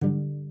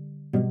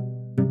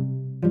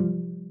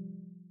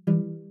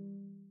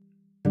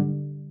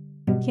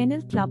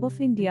Kennel Club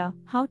of India,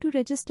 how to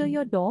register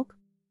your dog?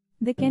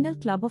 The Kennel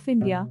Club of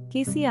India,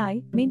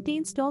 KCI,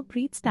 maintains dog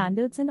breed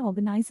standards and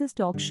organizes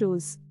dog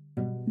shows.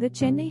 The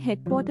Chennai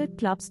headquartered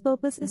club's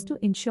purpose is to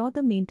ensure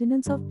the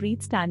maintenance of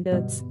breed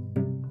standards.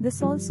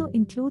 This also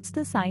includes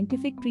the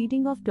scientific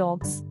breeding of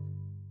dogs.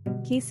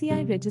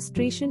 KCI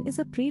registration is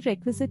a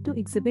prerequisite to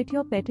exhibit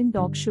your pet in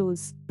dog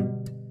shows.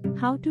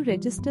 How to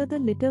register the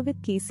litter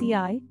with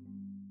KCI?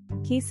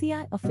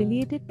 KCI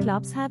affiliated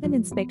clubs have an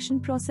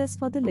inspection process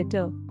for the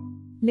litter.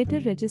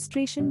 Litter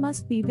registration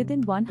must be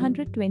within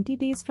 120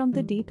 days from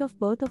the date of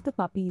birth of the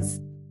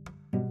puppies.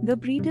 The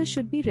breeder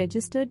should be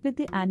registered with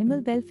the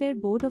Animal Welfare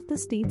Board of the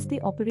states they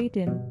operate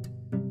in.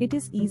 It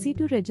is easy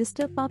to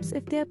register pups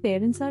if their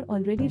parents are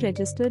already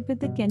registered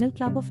with the Kennel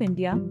Club of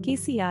India,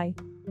 KCI.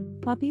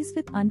 Puppies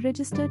with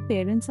unregistered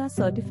parents are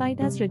certified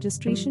as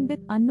registration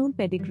with unknown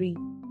pedigree.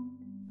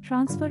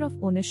 Transfer of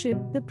ownership: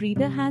 the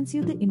breeder hands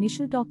you the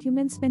initial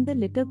documents when the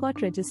litter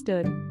got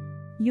registered.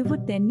 You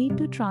would then need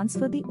to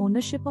transfer the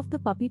ownership of the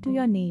puppy to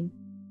your name.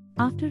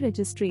 After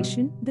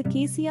registration, the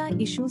KCI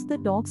issues the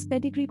dog's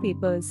pedigree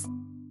papers.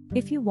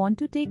 If you want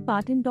to take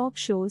part in dog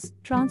shows,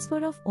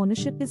 transfer of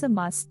ownership is a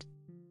must.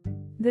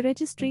 The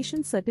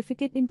registration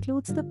certificate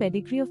includes the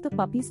pedigree of the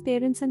puppy's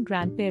parents and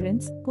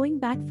grandparents, going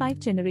back 5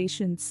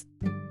 generations.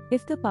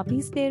 If the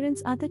puppy's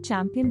parents are the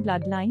champion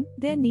bloodline,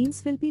 their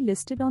names will be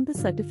listed on the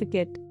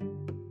certificate.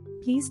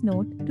 Please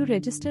note, to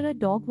register a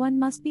dog one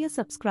must be a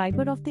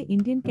subscriber of the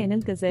Indian Kennel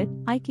Gazette,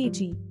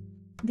 IKG.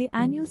 The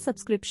annual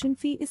subscription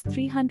fee is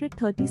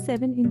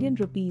 337 Indian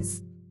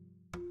rupees.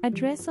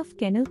 Address of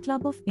Kennel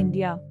Club of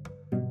India.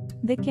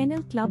 The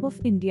Kennel Club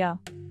of India.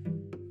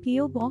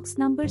 PO Box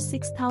number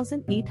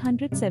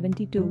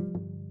 6872.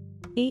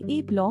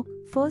 AA Block,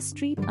 1st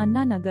Street,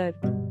 Anna Nagar,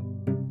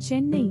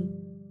 Chennai.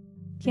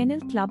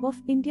 Kennel Club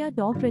of India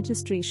Dog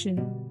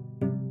Registration.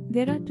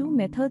 There are 2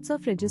 methods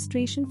of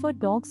registration for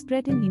dogs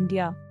bred in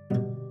India.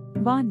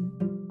 1.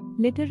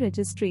 Litter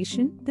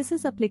registration. This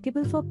is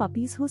applicable for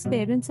puppies whose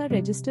parents are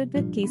registered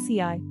with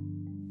KCI.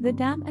 The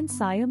dam and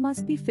sire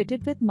must be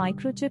fitted with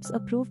microchips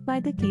approved by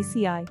the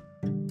KCI.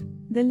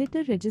 The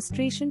litter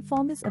registration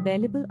form is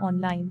available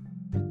online.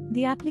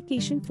 The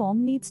application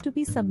form needs to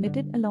be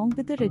submitted along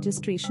with the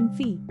registration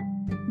fee.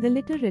 The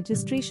litter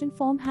registration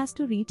form has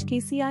to reach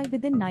KCI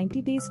within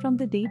 90 days from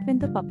the date when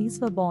the puppies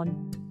were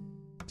born.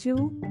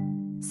 2.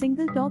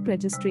 Single dog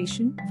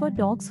registration. For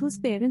dogs whose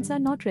parents are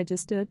not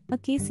registered, a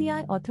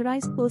KCI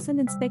authorized person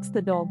inspects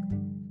the dog.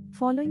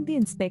 Following the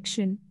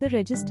inspection, the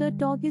registered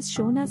dog is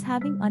shown as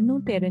having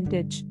unknown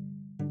parentage.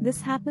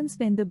 This happens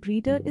when the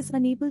breeder is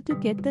unable to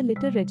get the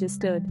litter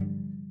registered.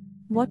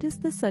 What is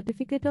the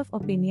certificate of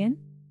opinion?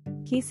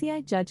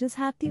 KCI judges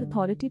have the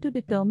authority to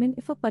determine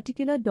if a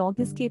particular dog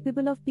is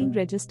capable of being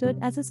registered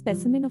as a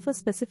specimen of a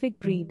specific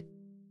breed.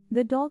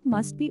 The dog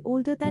must be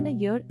older than a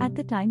year at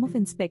the time of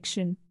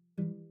inspection.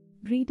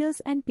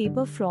 Breeders and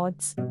paper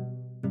frauds.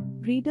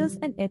 Breeders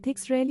and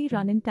ethics rarely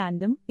run in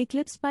tandem,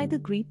 eclipsed by the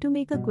greed to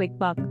make a quick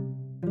buck.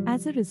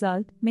 As a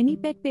result, many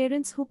pet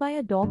parents who buy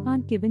a dog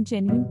aren't given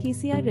genuine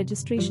KCI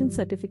registration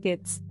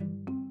certificates.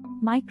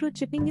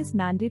 Microchipping is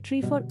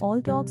mandatory for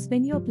all dogs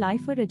when you apply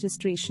for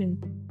registration.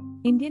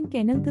 Indian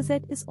Kennel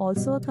Gazette is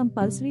also a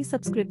compulsory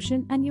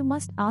subscription and you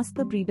must ask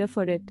the breeder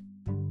for it.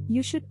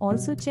 You should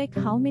also check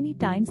how many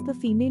times the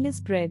female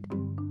is bred.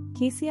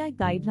 KCI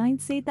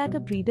guidelines say that a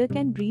breeder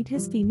can breed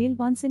his female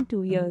once in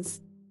 2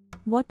 years.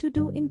 What to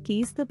do in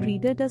case the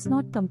breeder does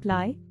not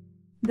comply?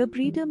 The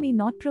breeder may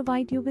not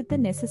provide you with the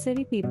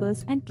necessary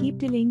papers and keep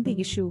delaying the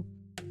issue.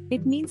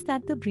 It means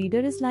that the breeder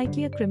is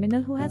likely a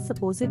criminal who has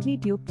supposedly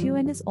duped you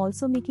and is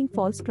also making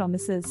false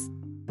promises.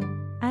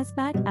 As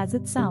bad as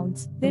it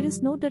sounds, there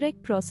is no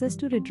direct process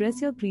to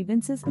redress your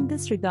grievances in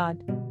this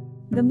regard.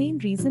 The main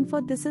reason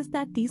for this is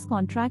that these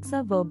contracts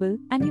are verbal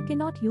and you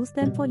cannot use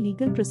them for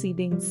legal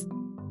proceedings.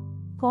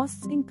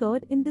 Costs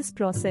incurred in this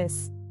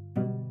process.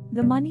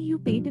 The money you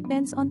pay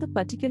depends on the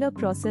particular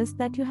process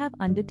that you have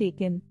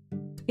undertaken.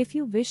 If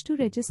you wish to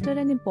register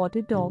an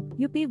imported dog,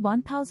 you pay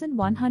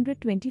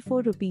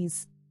 1,124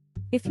 rupees.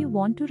 If you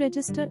want to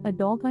register a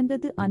dog under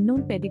the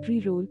unknown pedigree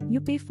rule, you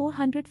pay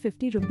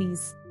 450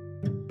 rupees.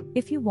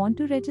 If you want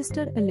to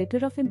register a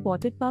litter of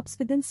imported pups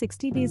within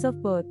 60 days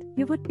of birth,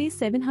 you would pay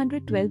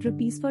 712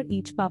 rupees for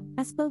each pup,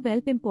 as per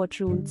Whelp import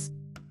rules.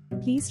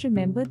 Please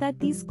remember that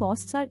these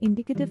costs are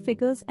indicative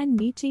figures and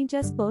may change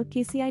as per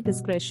KCI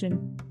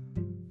discretion.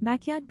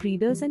 Backyard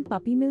breeders and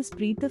puppy mills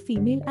breed the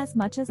female as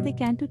much as they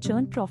can to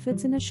churn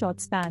profits in a short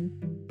span.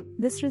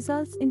 This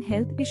results in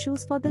health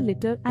issues for the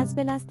litter as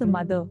well as the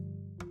mother.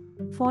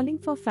 Falling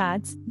for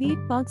fads, be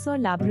it pugs or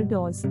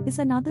Labradors, is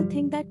another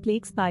thing that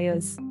plagues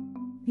buyers.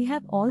 We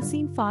have all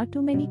seen far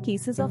too many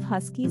cases of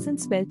huskies in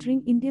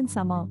sweltering Indian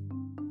summer.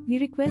 We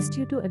request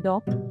you to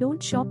adopt,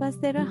 don't shop, as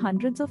there are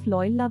hundreds of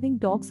loyal loving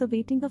dogs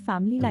awaiting a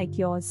family like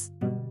yours.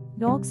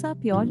 Dogs are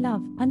pure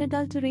love,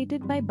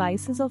 unadulterated by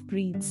biases of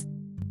breeds.